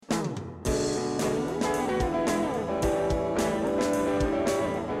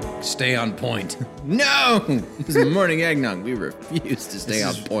stay on point. No! This is Morning Eggnog. We refuse to stay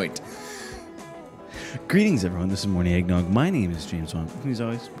on point. Greetings, everyone. This is Morning Eggnog. My name is James Wong. With me, as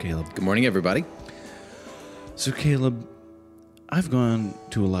always, Caleb. Good morning, everybody. So, Caleb, I've gone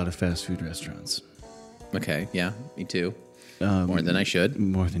to a lot of fast food restaurants. Okay, yeah, me too. More than I should.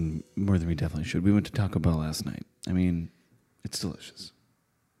 More than we definitely should. We went to Taco Bell last night. I mean, it's delicious.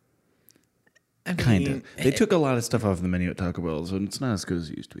 Kind of. They took a lot of stuff off the menu at Taco Bell, so it's not as good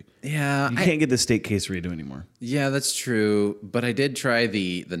as it used to be. Yeah. You can't get the steak quesarito anymore. Yeah, that's true. But I did try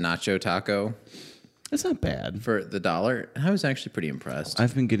the nacho taco. It's not bad. For the $1, and I was actually pretty impressed.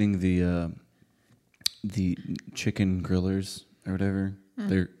 I've been getting the chicken grillers or whatever.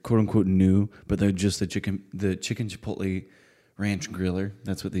 They're quote unquote new, but they're just the chicken chipotle ranch griller.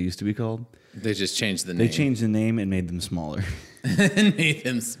 That's what they used to be called. They just changed the name. They changed the name and made them smaller. And made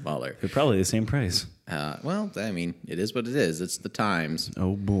them smaller. They're probably the same price. Well, I mean, it is what it is. It's the times.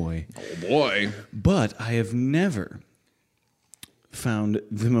 Oh boy. Oh boy. But I have never found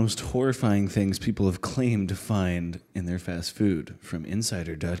the most horrifying things people have claimed to find in their fast food from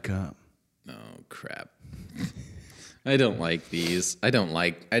Insider.com. Oh crap. I don't like these. I don't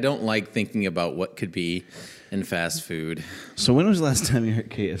like thinking about what could be in fast food. So when was the last time you were at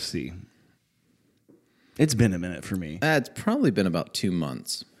KFC? It's been a minute for me. It's probably been about 2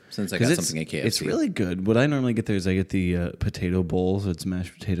 months since I got something at KFC. It's really good. What I normally get there is I get the potato bowl. So it's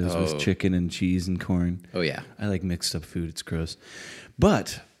mashed potatoes with chicken and cheese and corn. Oh, yeah. I like mixed up food. It's gross.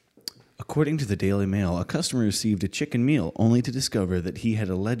 But according to the Daily Mail, a customer received a chicken meal only to discover that he had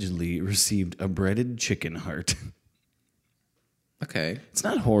allegedly received a breaded chicken heart. Okay. It's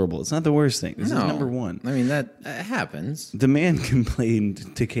not horrible. It's not the worst thing. This is number one. I mean, that happens. The man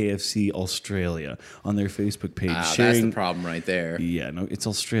complained to KFC Australia on their Facebook page. That's the problem right there. Yeah, no, it's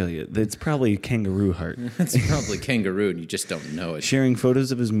Australia. It's probably kangaroo heart. It's probably kangaroo, and you just don't know it. Sharing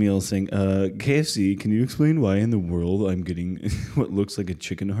photos of his meal saying, KFC, can you explain why in the world I'm getting what looks like a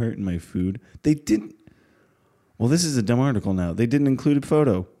chicken heart in my food? They didn't. Well, this is a dumb article now. They didn't include a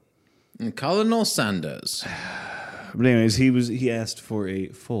photo. Colonel Sanders. But anyways, he asked for a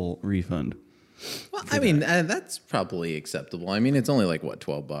full refund. Well, I mean, that's probably acceptable. I mean, it's only like, what,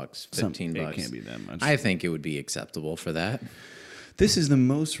 $12, $15? It can't be that much. I think it would be acceptable for that. This is the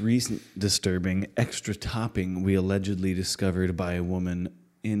most recent disturbing extra topping we allegedly discovered by a woman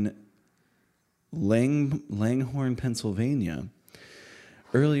in Langhorne, Pennsylvania.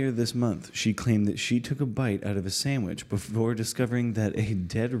 Earlier this month, she claimed that she took a bite out of a sandwich before discovering that a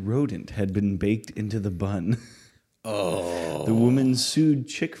dead rodent had been baked into the bun. Oh. The woman sued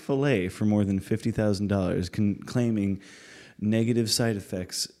Chick-fil-A for more than $50,000, claiming negative side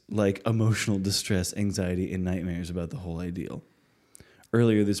effects like emotional distress, anxiety, and nightmares about the whole ordeal.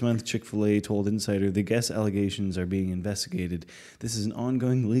 Earlier this month, Chick-fil-A told Insider the guest allegations are being investigated. This is an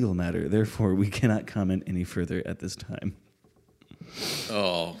ongoing legal matter. Therefore, we cannot comment any further at this time.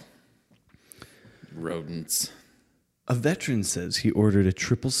 Oh. Rodents. A veteran says he ordered a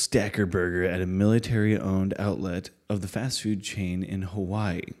triple stacker burger at a military-owned outlet of the fast food chain in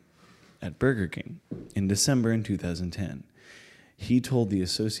Hawaii at Burger King in December in 2010. He told the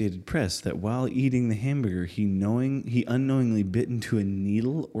Associated Press that while eating the hamburger, he unknowingly bit into a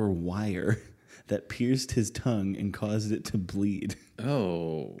needle or wire that pierced his tongue and caused it to bleed.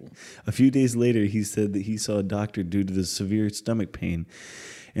 Oh. A few days later, he said that he saw a doctor due to the severe stomach pain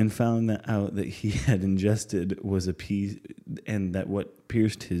and found out that he had ingested was a piece, and that what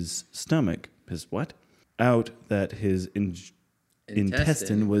pierced his stomach, his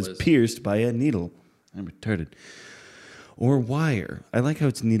intestine was pierced by a needle. I'm retarded. Or wire. I like how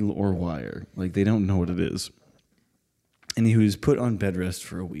it's needle or wire. Like they don't know what it is. And he was put on bed rest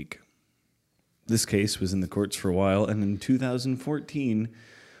for a week. This case was in the courts for a while, and in 2014,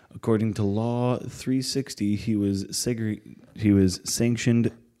 according to Law 360, he was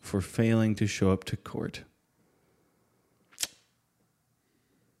sanctioned for failing to show up to court.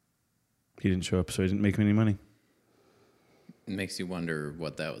 He didn't show up, so he didn't make any money. It makes you wonder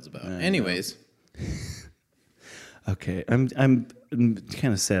what that was about. Anyways. Okay, I'm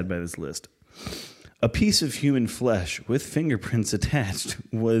kind of sad by this list. A piece of human flesh with fingerprints attached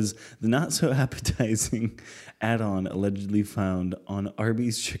was the not-so-appetizing add-on allegedly found on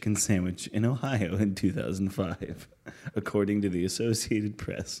Arby's chicken sandwich in Ohio in 2005, according to the Associated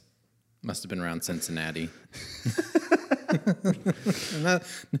Press. Must have been around Cincinnati.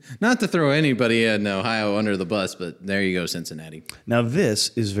 Not to throw anybody in Ohio under the bus, but there you go, Cincinnati. Now this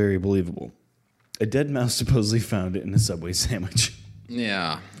is very believable. A dead mouse supposedly found it in a Subway sandwich.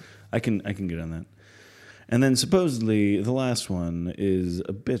 Yeah. I can get on that. And then supposedly the last one is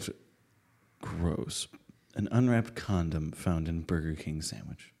a bit gross. An unwrapped condom found in Burger King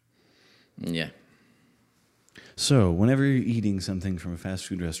sandwich. Yeah. So, whenever you're eating something from a fast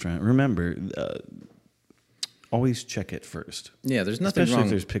food restaurant, remember, always check it first. Yeah, there's nothing Especially wrong. if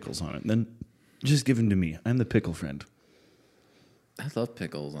there's pickles on it. Then just give them to me. I'm the pickle friend. I love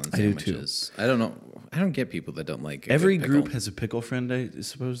pickles on I do too. sandwiches. I don't know. I don't get people that don't like a Every good group pickle. has a pickle friend,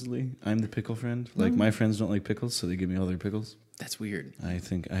 supposedly. I'm the pickle friend. Like, my friends don't like pickles, so they give me all their pickles. That's weird. I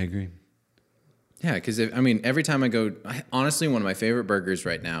think I agree. Yeah, because every time I go, honestly, one of my favorite burgers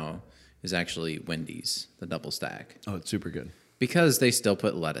right now is actually Wendy's, the double stack, Oh, it's super good. because they still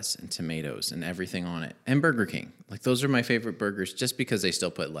put lettuce and tomatoes and everything on it. And Burger King, like those are my favorite burgers, just because they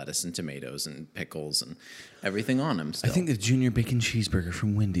still put lettuce and tomatoes and pickles and everything on them. Still. I think the Junior Bacon Cheeseburger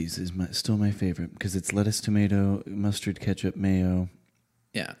from Wendy's is still my favorite because it's lettuce, tomato, mustard, ketchup, mayo.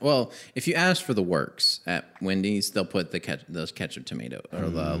 Yeah. Well, if you ask for the works at Wendy's, they'll put those ketchup tomato or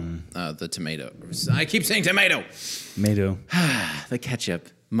the tomato. I keep saying tomato. Mayo The ketchup,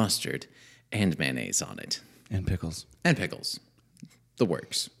 mustard, and mayonnaise on it, and pickles. and pickles. The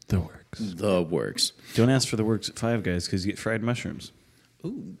works. The works. The works. Don't ask for the works at Five Guys because you get fried mushrooms.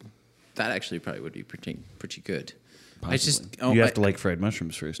 Ooh, that actually probably would be pretty good. Possibly. You have to like fried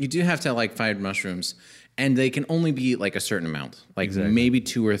mushrooms first. You do have to like fried mushrooms, and they can only be like a certain amount, like Exactly. maybe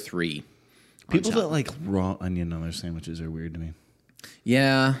 2 or 3. on People top. that like raw onion on their sandwiches are weird to me.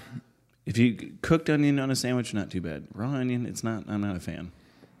 Yeah, If you cooked onion on a sandwich, not too bad. Raw onion, it's not. I'm not a fan.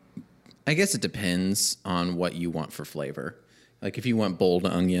 I guess it depends on what you want for flavor. Like if you want boiled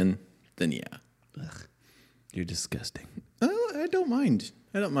onion, then yeah. You're disgusting. Oh, I don't mind.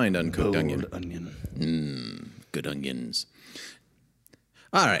 I don't mind uncooked onion. onion. Good onions.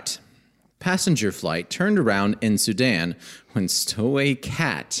 All right. Passenger flight turned around in Sudan when stowaway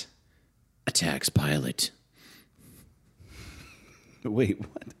cat attacks pilot. Wait,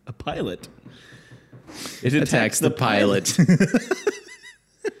 what? A pilot? It Attacks the pilot.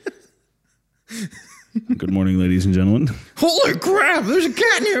 Good morning, ladies and gentlemen. Holy crap, there's a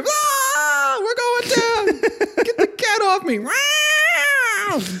cat in here. Ah, we're going down. Get the cat off me.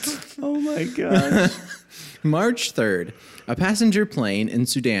 Oh my gosh. March 3rd, a passenger plane in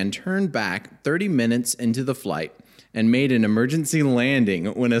Sudan turned back 30 minutes into the flight and made an emergency landing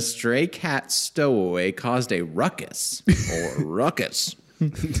when a stray cat stowaway caused a ruckus. Or ruckus.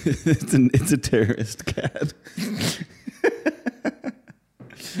 It's a terrorist cat.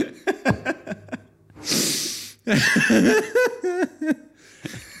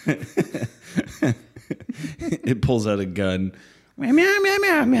 It pulls out a gun. Meow, meow, meow,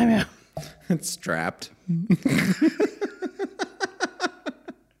 meow, meow, meow. It's strapped.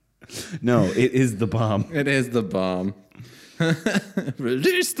 No, it is the bomb. It is the bomb.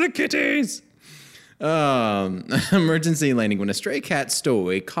 Release the kitties. Emergency landing when a stray cat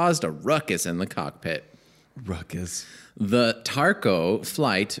stowaway caused a ruckus in the cockpit. Ruckus. The Tarko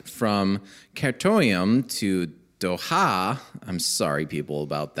flight from Khartoum to Doha, I'm sorry, people,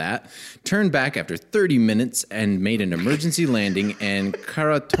 about that, turned back after 30 minutes and made an emergency landing in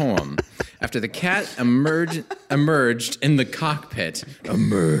Khartoum. After the cat emerged in the cockpit.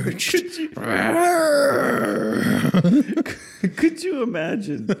 Emerged. Could you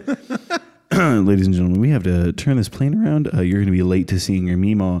imagine? Ladies and gentlemen, we have to turn this plane around. You're going to be late to seeing your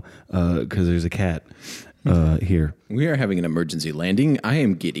Meemaw because there's a cat here. We are having an emergency landing. I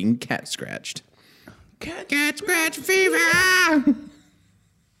am getting cat scratched. Cat scratch fever!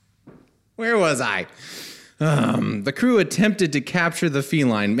 Where was I? The crew attempted to capture the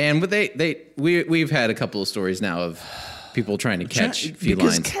feline. Man, but we've had a couple of stories now of people trying to catch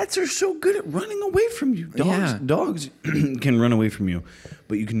felines. Because cats are so good at running away from you. Yeah. Dogs can run away from you,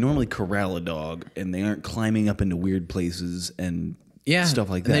 but you can normally corral a dog, and they aren't climbing up into weird places and stuff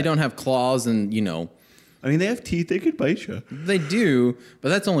like that. And they don't have claws and, I mean, they have teeth. They could bite you. they do, but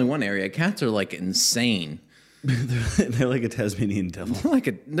that's only one area. Cats are like insane. They're like a Tasmanian devil.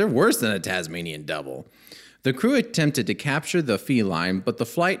 They're worse than a Tasmanian devil. The crew attempted to capture the feline, but the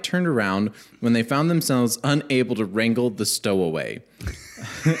flight turned around when they found themselves unable to wrangle the stowaway.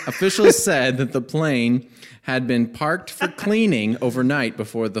 Officials said that the plane had been parked for cleaning overnight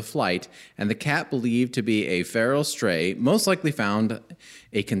before the flight, and the cat, believed to be a feral stray, most likely found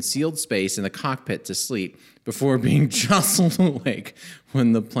a concealed space in the cockpit to sleep before being jostled awake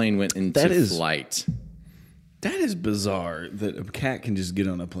when the plane went into flight. That is bizarre that a cat can just get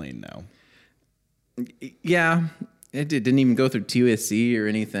on a plane now. Yeah, it didn't even go through TSC or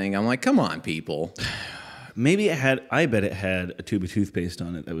anything. I'm like, come on, people. Maybe it had, I bet it had a tube of toothpaste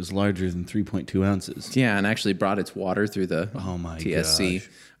on it that was larger than 3.2 ounces. Yeah, and actually brought its water through the TSC gosh.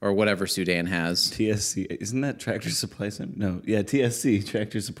 or whatever Sudan has. TSC, isn't that Tractor Supply Center? No, yeah, TSC,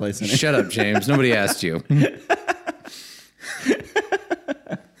 Tractor Supply Center. Shut up, James. Nobody asked you.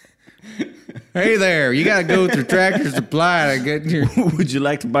 Hey there, you gotta go through Tractor Supply to get your. Would you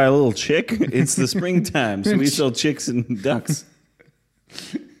like to buy a little chick? It's the springtime, so we sell chicks and ducks.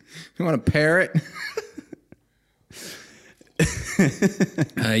 You want a parrot?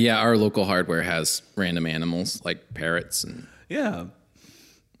 Yeah, our local hardware has random animals like parrots Yeah.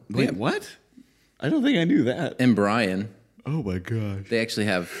 Wait, what? I don't think I knew that. and Brian. Oh my gosh. They actually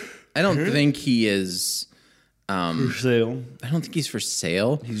have. I don't think he is. For sale. I don't think he's for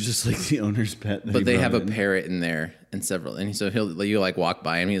sale. He's just like the owner's pet. But they have a parrot in there and several, and so you like walk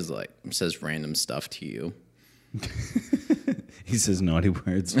by him. He's like says random stuff to you. He says naughty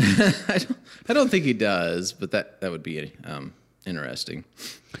words. I don't think he does, but that would be interesting.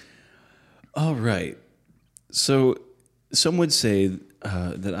 All right. So some would say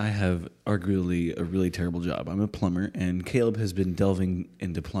that I have arguably a really terrible job. I'm a plumber, and Caleb has been delving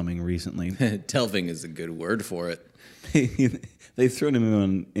into plumbing recently. Delving is a good word for it. They've thrown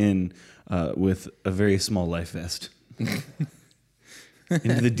him in with a very small life vest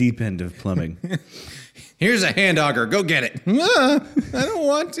into the deep end of plumbing. Here's a hand auger. Go get it. I don't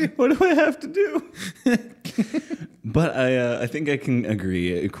want to. What do I have to do? But I think I can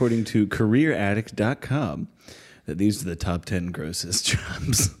agree, according to CareerAddict.com, that these are the top 10 grossest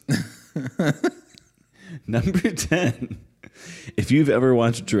jobs. Number 10. If you've ever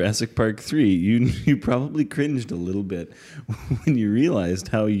watched Jurassic Park 3, you probably cringed a little bit when you realized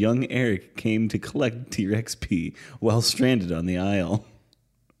how young Eric came to collect T-Rex pee while stranded on the aisle.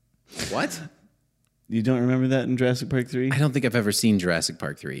 What? You don't remember that in Jurassic Park 3? I don't think I've ever seen Jurassic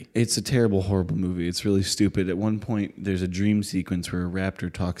Park 3. It's a terrible, horrible movie. It's really stupid. At one point, there's a dream sequence where a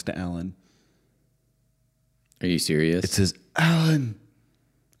raptor talks to Alan. Are you serious? It says, Alan.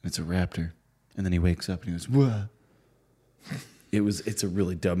 It's a raptor. And then he wakes up and he goes, whoa. It's a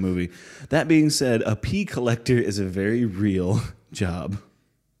really dumb movie. That being said, a pea collector is a very real job.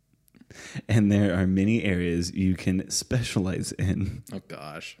 And there are many areas you can specialize in. Oh,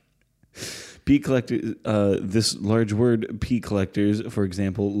 gosh. Pea collectors, this large word, pea collectors, for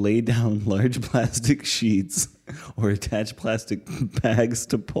example, lay down large plastic sheets or attach plastic bags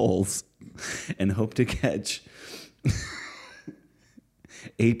to poles and hope to catch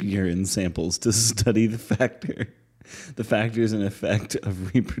ape urine samples to study the factors and effect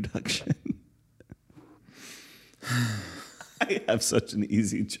of reproduction. I have such an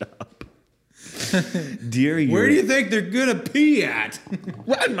easy job. Dear urine. Where do you think they're gonna pee at?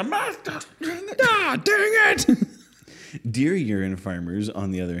 Right in my mouth. Ah, dang it! Deer urine farmers,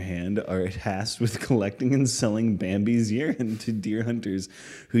 on the other hand, are tasked with collecting and selling Bambi's urine to deer hunters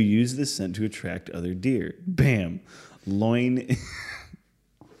who use the scent to attract other deer. Bam! Loin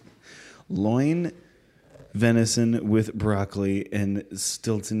venison with broccoli and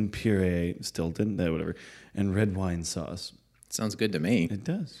Stilton puree, whatever, and red wine sauce. Sounds good to me. It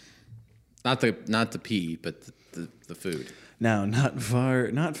does. Not the pee, but the food. Now, not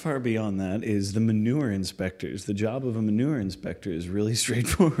far beyond that is the manure inspectors. The job of a manure inspector is really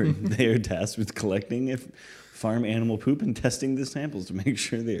straightforward. They are tasked with collecting farm animal poop and testing the samples to make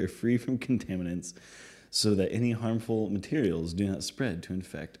sure they are free from contaminants so that any harmful materials do not spread to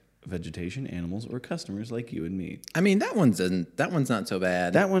infect vegetation, animals, or customers like you and me. I mean, that one's not so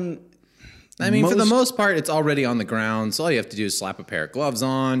bad. That one... I mean, for the most part, it's already on the ground, so all you have to do is slap a pair of gloves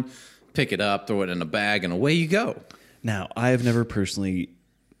on, pick it up, throw it in a bag, and away you go. Now, I have never personally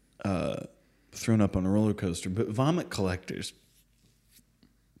thrown up on a roller coaster, but vomit collectors.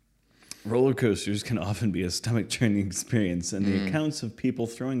 Roller coasters can often be a stomach-churning experience, and the accounts of people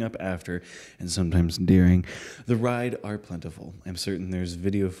throwing up after, and sometimes during, the ride are plentiful. I'm certain there's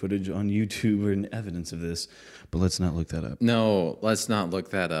video footage on YouTube and evidence of this, but let's not look that up. No, let's not look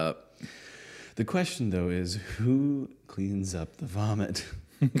that up. The question, though, is who cleans up the vomit?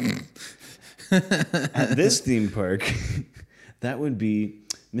 At this theme park, that would be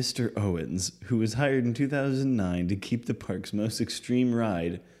Mr. Owens, who was hired in 2009 to keep the park's most extreme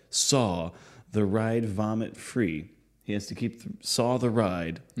ride, Saw the Ride Vomit Free. He has to keep Saw the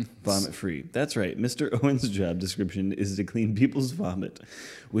Ride Vomit Free. That's right. Mr. Owens' job description is to clean people's vomit,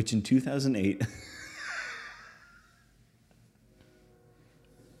 which in 2008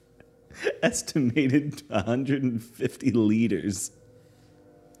 estimated to 150 liters.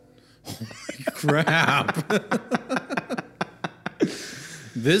 Crap.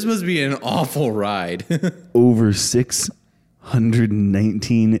 This must be an awful ride. Over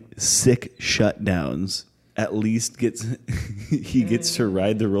 619 sick shutdowns. At least he gets to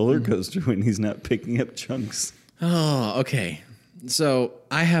ride the roller coaster when he's not picking up chunks. Oh, okay. So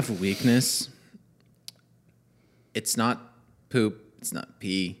I have a weakness. It's not poop. It's not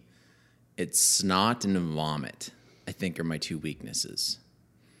pee. It's snot and vomit, I think, are my two weaknesses.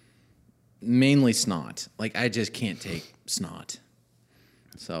 mainly snot. Like, I just can't take snot.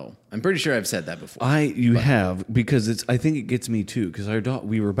 So I'm pretty sure I've said that before. You have, because I think it gets me too, because our dog,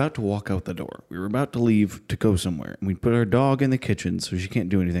 we were about to walk out the door. We were about to leave to go somewhere. And we put our dog in the kitchen so she can't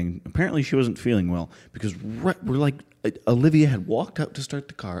do anything. Apparently she wasn't feeling well because we're like, Olivia had walked out to start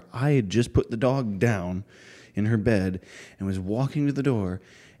the car. I had just put the dog down in her bed and was walking to the door,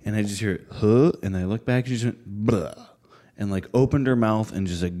 and I just hear, huh? And I look back and she went, blah. And like opened her mouth and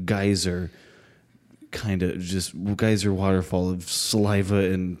just a geyser waterfall of saliva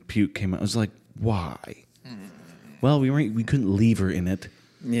and puke came out. I was like, why? Well, we couldn't leave her in it.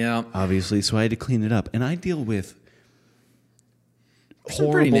 Yeah. Obviously, so I had to clean it up. And I deal with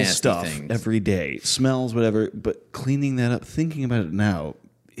Some pretty horrible nasty stuff things. every day. Smells, whatever. But cleaning that up, thinking about it now,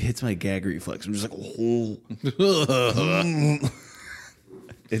 hits my gag reflex. I'm just like, oh.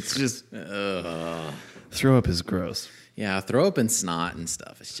 It's just, throw up is gross. Yeah, throw up and snot and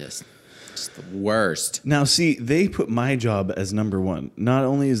stuff. It's just the worst. Now, see, they put my job as number one. Not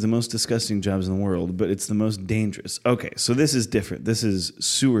only is the most disgusting jobs in the world, but it's the most dangerous. Okay, so this is different. This is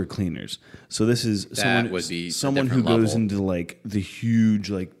sewer cleaners. So this is someone who goes into like the huge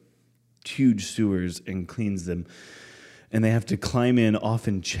sewers and cleans them. And they have to climb in,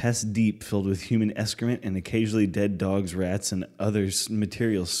 often chest deep, filled with human excrement and occasionally dead dogs, rats, and other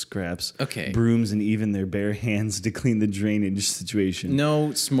material scraps. Okay. Brooms and even their bare hands to clean the drainage situation.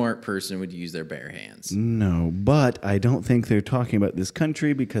 No smart person would use their bare hands. No, but I don't think they're talking about this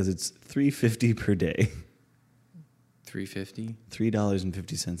country because it's $3.50 per day. $3.50?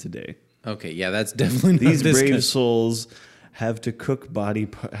 $3.50 a day. Okay, yeah, that's definitely not These this brave country. souls have to cook body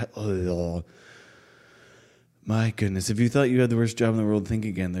parts. My goodness, if you thought you had the worst job in the world, think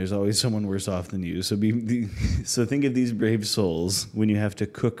again. There's always someone worse off than you. So so think of these brave souls when you have to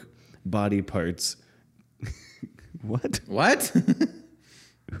cook body parts. What? What?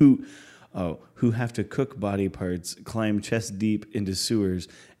 Who have to cook body parts, climb chest deep into sewers,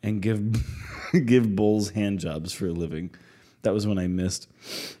 and give bulls hand jobs for a living. That was one I missed.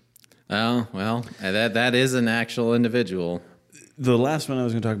 Oh, well, that is an actual individual. The last one I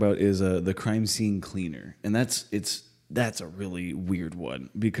was going to talk about is the crime scene cleaner, and that's a really weird one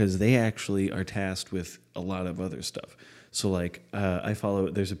because they actually are tasked with a lot of other stuff. So, like,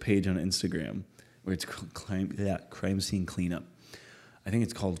 there's a page on Instagram where it's crime scene cleanup. I think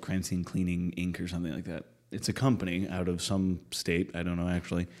it's called Crime Scene Cleaning Inc. or something like that. It's a company out of some state, I don't know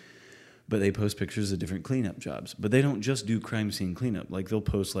actually, but they post pictures of different cleanup jobs. But they don't just do crime scene cleanup. Like, they'll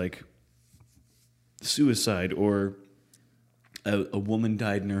post like suicide or a woman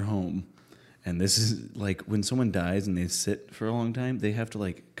died in her home, and this is like when someone dies and they sit for a long time, they have to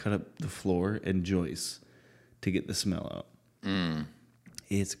like cut up the floor and joists to get the smell out.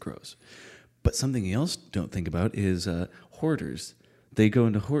 It's gross. But something else don't think about is hoarders. They go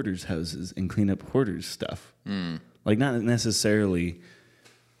into hoarders' houses and clean up hoarders' stuff. Like, not necessarily.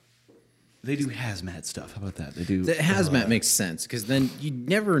 They do hazmat stuff. How about that? They do. The hazmat makes sense because then you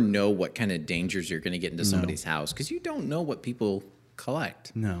never know what kind of dangers you're going to get into somebody's house because you don't know what people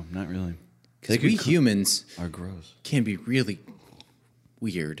collect. No, not really. Because we humans are gross. can be really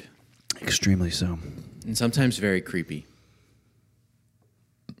weird Extremely so. and sometimes very creepy.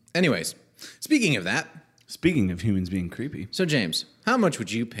 Anyways, speaking of that, Speaking of humans being creepy, so James, how much would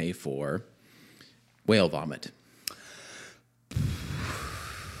you pay for whale vomit?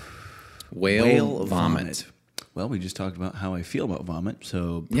 Whale vomit. Well, we just talked about how I feel about vomit,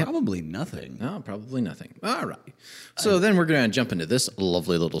 so probably nothing. No, probably nothing. All right. So then we're going to jump into this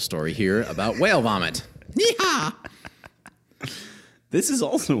lovely little story here about whale vomit. Yeehaw! This is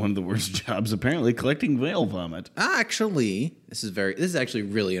also one of the worst jobs, apparently, collecting whale vomit. Actually, this is actually a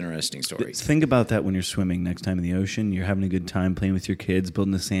really interesting story. Think about that when you're swimming next time in the ocean. You're having a good time playing with your kids,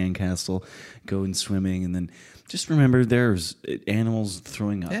 building a sandcastle, going swimming, and then just remember there's animals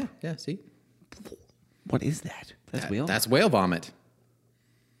throwing up. Yeah, see? What is that? That's whale vomit.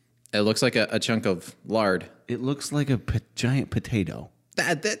 It looks like a chunk of lard. It looks like a giant potato. Or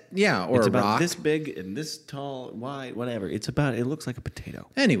It's a about rock. this big and this tall, wide, whatever. It looks like a potato.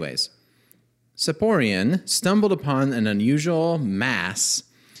 Anyways, Saporian stumbled upon an unusual mass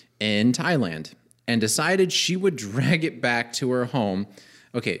in Thailand and decided she would drag it back to her home.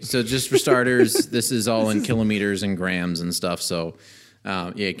 Okay, so just for starters, this is all in kilometers and grams and stuff. So,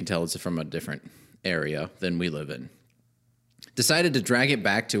 you can tell it's from a different area than we live in. Decided to drag it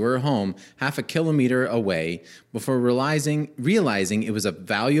back to her home half a kilometer away before realizing it was a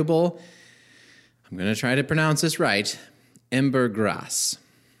valuable, I'm going to try to pronounce this right, ambergris.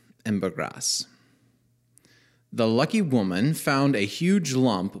 The lucky woman found a huge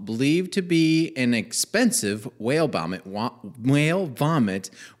lump believed to be an expensive whale vomit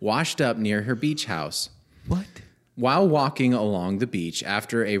washed up near her beach house. What? While walking along the beach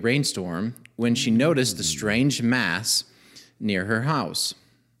after a rainstorm, when she noticed the strange mass near her house,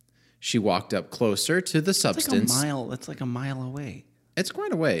 she walked up closer to the substance. That's like a mile away. It's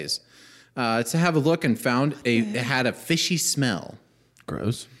quite a ways. To have a look and found it had a fishy smell.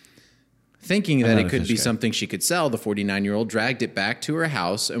 Gross. Thinking that not it a could fish be guy. something she could sell, the 49-year-old dragged it back to her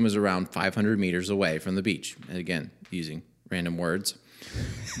house and was around 500 meters away from the beach. And again, using random words.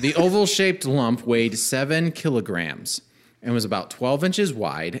 The oval-shaped lump weighed 7 kilograms and was about 12 inches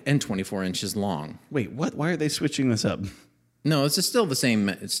wide and 24 inches long. Wait, what? Why are they switching this up? No, it's still the same.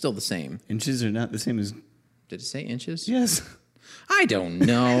 It's still the same. Inches are not the same as... Did it say inches? Yes. I don't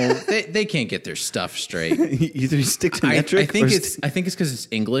know. they can't get their stuff straight. Either stick to I metric think or... I think it's because it's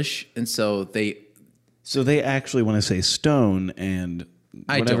English, and so they... So they actually want to say stone and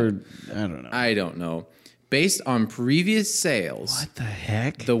whatever... I don't know. I don't know. Based on previous sales... What the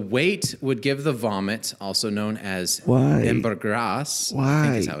heck? The weight would give the vomit, also known as Why? ambergris, I Why?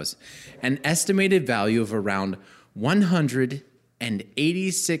 think is how it's, an estimated value of around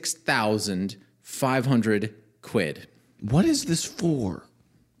 186,500 quid. What is this for?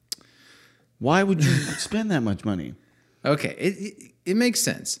 Why would you spend that much money? Okay, it makes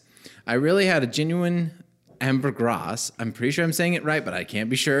sense. I really had a genuine ambergris. I'm pretty sure I'm saying it right, but I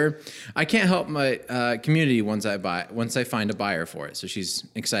can't be sure. I can't help my community once I find a buyer for it. So she's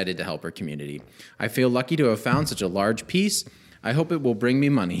excited to help her community. I feel lucky to have found such a large piece. I hope it will bring me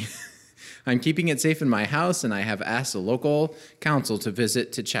money. I'm keeping it safe in my house, and I have asked a local council to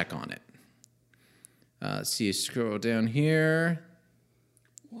visit to check on it. See, scroll down here.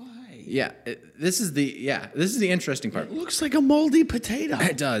 Why? Yeah, this is the interesting part. It looks like a moldy potato.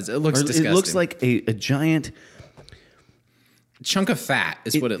 It does. It looks disgusting. It looks like a giant... chunk of fat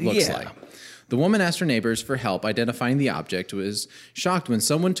is what it looks yeah. like. The woman asked her neighbors for help identifying the object, was shocked when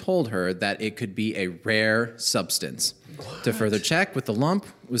someone told her that it could be a rare substance. What? To further check with the lump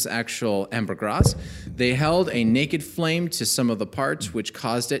was actual ambergris, they held a naked flame to some of the parts, which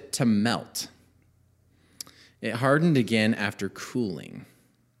caused it to melt. It hardened again after cooling.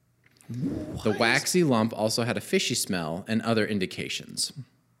 What? The waxy lump also had a fishy smell and other indications.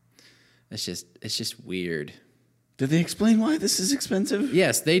 It's just weird. Did they explain why this is expensive?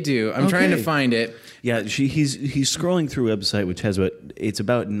 Yes, they do. I'm trying to find it. Yeah, he's scrolling through a website which has it's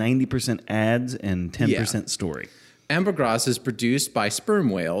about 90% ads and 10% story. Ambergris is produced by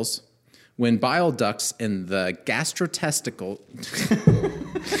sperm whales when bile ducts in the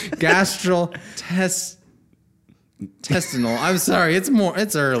intestinal. I'm sorry,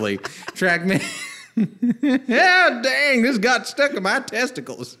 it's early. Track me. Yeah, dang, this got stuck in my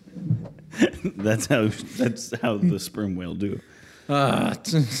testicles. That's how the sperm whale do.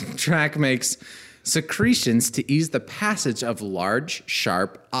 Track makes secretions to ease the passage of large,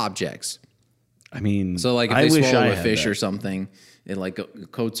 sharp objects. I mean, So, like, if I they wish swallow I a had fish that. or something, it like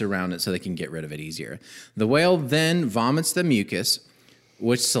coats around it so they can get rid of it easier. The whale then vomits the mucus,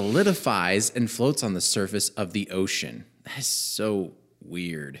 which solidifies and floats on the surface of the ocean. That's so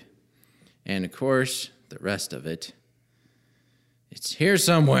weird. And of course, the rest of it, it's here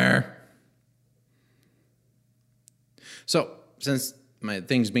somewhere. So, since my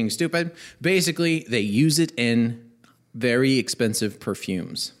thing's being stupid, basically they use it in very expensive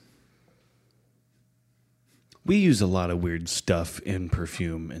perfumes. We use a lot of weird stuff in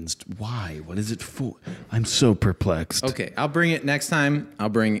perfume, and why? What is it for? I'm so perplexed. Okay, I'll bring it next time. I'll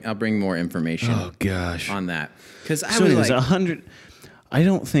bring more information Oh gosh. on that because I So was anyways, like, 100. I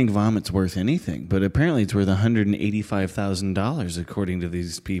don't think vomit's worth anything, but apparently it's worth $185,000 according to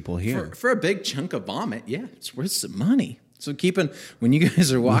these people here. for a big chunk of vomit, yeah, it's worth some money. So when you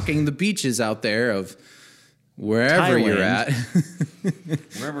guys are walking the beaches out there of wherever you're Thailand. at,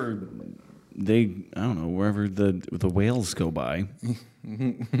 Wherever wherever the whales go by.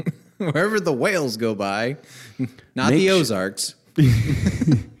 wherever the whales go by, not Make the su- Ozarks.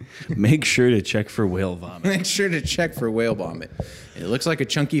 Make sure to check for whale vomit. Make sure to check for whale vomit. It looks like a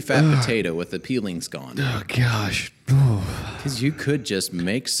chunky fat potato with the peelings gone. Oh gosh. Because you could just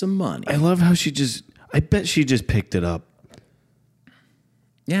make some money. I love how I bet she just picked it up.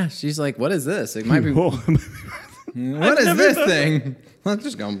 Yeah, she's like, what is this? It might be. Whoa. What is this thing? Let's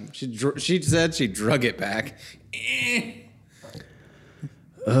just go. She said she drug it back.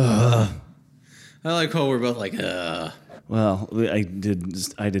 I like how we're both like, Well, I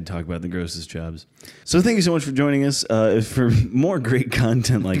did talk about the grossest jobs. So thank you so much for joining us. For more great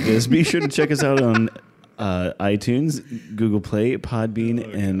content like this, be sure to check us out on iTunes, Google Play,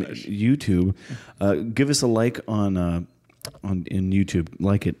 Podbean, and YouTube. Give us a like in YouTube.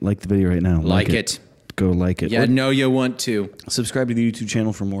 Like it. Like the video right now. Like it. Go like it. Yeah, no, you want to. Subscribe to the YouTube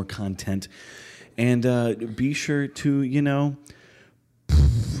channel for more content. And be sure to,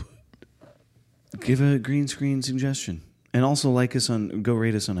 give a green screen suggestion. And also go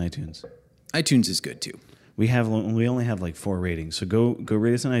rate us on iTunes. iTunes is good too. We only have like 4 ratings. So go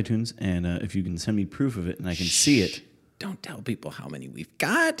rate us on iTunes. And if you can send me proof of it and I can see it. Don't tell people how many we've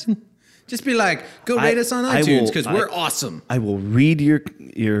got. Just be like, go rate us on iTunes because we're awesome. I will read your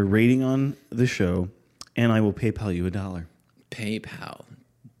rating on the show and I will PayPal you $1. PayPal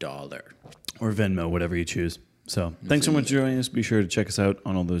 $1. Or Venmo, whatever you choose. So thanks so much for joining us. Be sure to check us out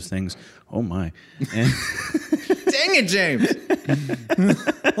on all those things. Oh, my. And dang it, James.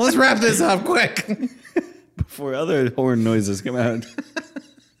 Let's wrap this up quick. Before other horn noises come out.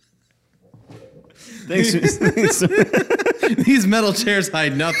 Thanks. These metal chairs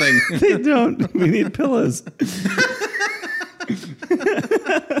hide nothing. They don't. We need pillows.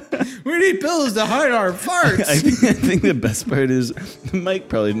 We need pillows to hide our farts. I think the best part is the mic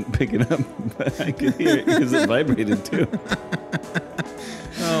probably didn't pick it up, but I could hear it because it vibrated too.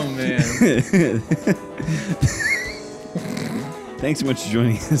 Oh, man. Thanks so much for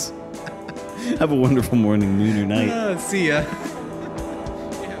joining us. Have a wonderful morning, noon, or night. See ya.